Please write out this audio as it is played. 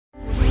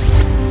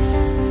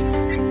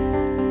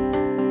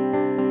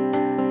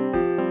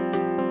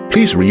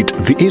Please read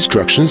the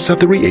instructions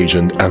of the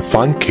reagent and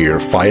Finecare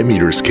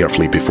fiometers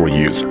carefully before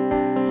use,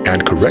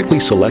 and correctly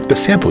select the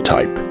sample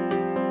type.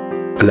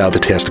 Allow the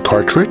test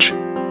cartridge,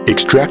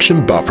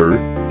 extraction buffer,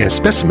 and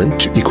specimen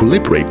to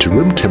equilibrate to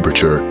room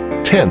temperature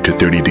 10 to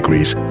 30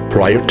 degrees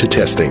prior to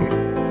testing.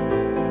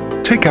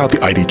 Take out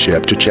the ID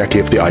chip to check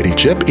if the ID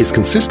chip is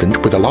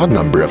consistent with the lot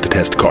number of the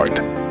test card.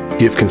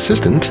 If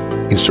consistent,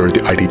 insert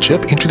the ID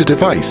chip into the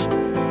device.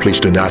 Please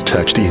do not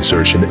touch the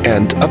insertion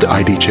end of the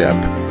ID chip.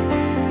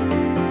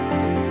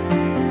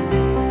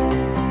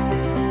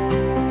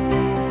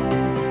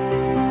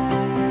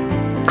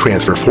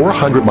 Transfer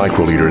 400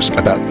 microliters,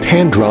 about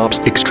 10 drops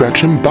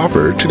extraction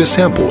buffer to the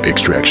sample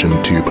extraction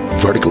tube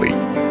vertically.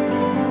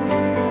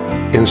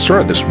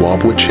 Insert the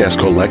swab which has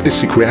collected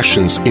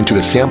secretions into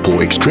the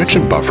sample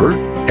extraction buffer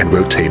and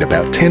rotate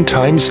about 10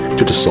 times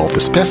to dissolve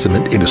the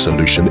specimen in the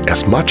solution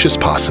as much as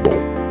possible.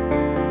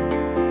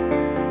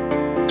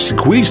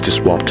 Squeeze the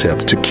swab tip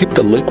to keep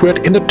the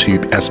liquid in the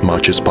tube as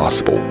much as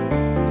possible.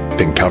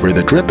 Then cover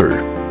the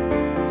dripper.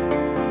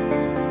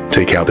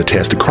 Take out the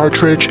test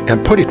cartridge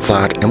and put it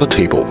flat on the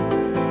table.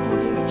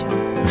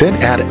 Then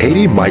add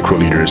 80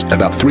 microliters,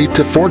 about 3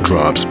 to 4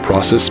 drops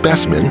processed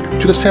specimen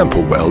to the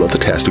sample well of the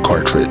test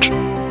cartridge.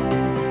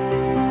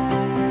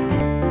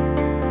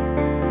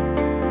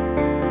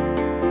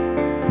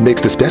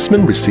 Mix the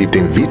specimen received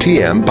in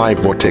VTM by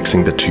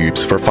vortexing the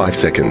tubes for 5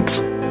 seconds.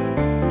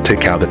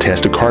 Take out the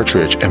test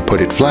cartridge and put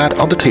it flat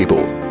on the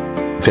table.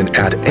 Then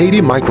add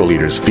 80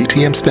 microliters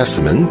VTM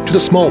specimen to the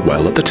small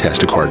well of the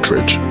test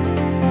cartridge.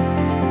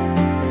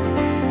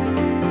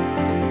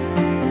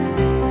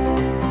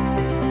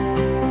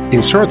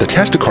 Insert the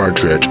test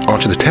cartridge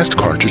onto the test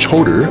cartridge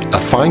holder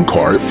of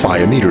Finecare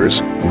fiometers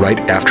right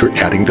after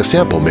adding the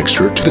sample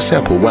mixture to the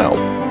sample well.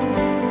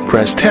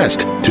 Press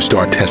Test to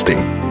start testing.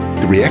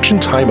 The reaction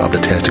time of the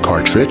test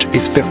cartridge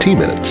is 15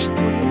 minutes.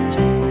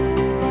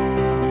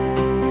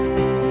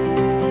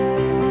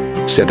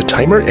 Set the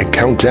timer and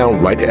count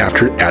down right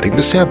after adding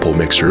the sample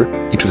mixture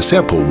into the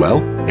sample well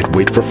and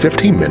wait for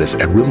 15 minutes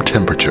at room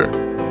temperature.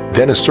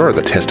 Then insert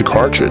the test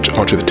cartridge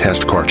onto the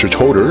test cartridge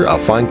holder of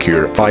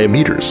Finecare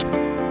fiometers.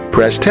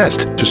 Press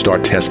Test to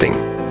start testing.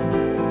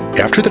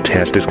 After the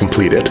test is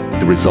completed,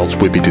 the results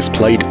will be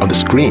displayed on the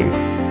screen.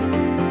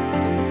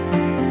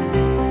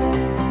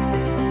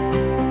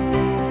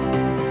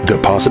 The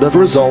positive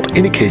result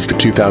indicates the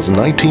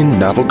 2019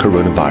 novel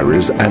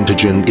coronavirus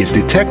antigen is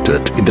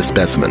detected in the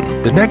specimen.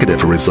 The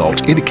negative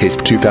result indicates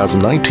the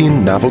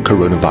 2019 novel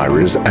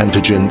coronavirus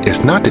antigen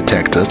is not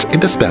detected in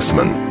the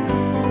specimen.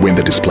 When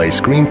the display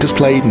screen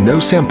displayed no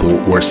sample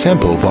or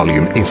sample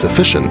volume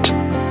insufficient,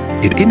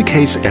 it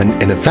indicates an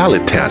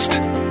invalid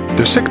test.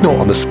 The signal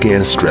on the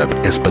scan strip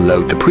is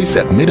below the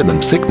preset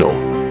minimum signal.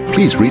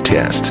 Please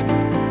retest.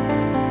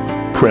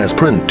 Press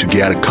Print to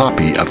get a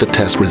copy of the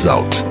test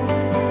result.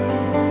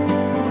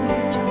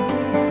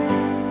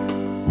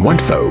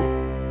 Wondfo,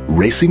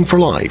 racing for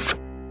life.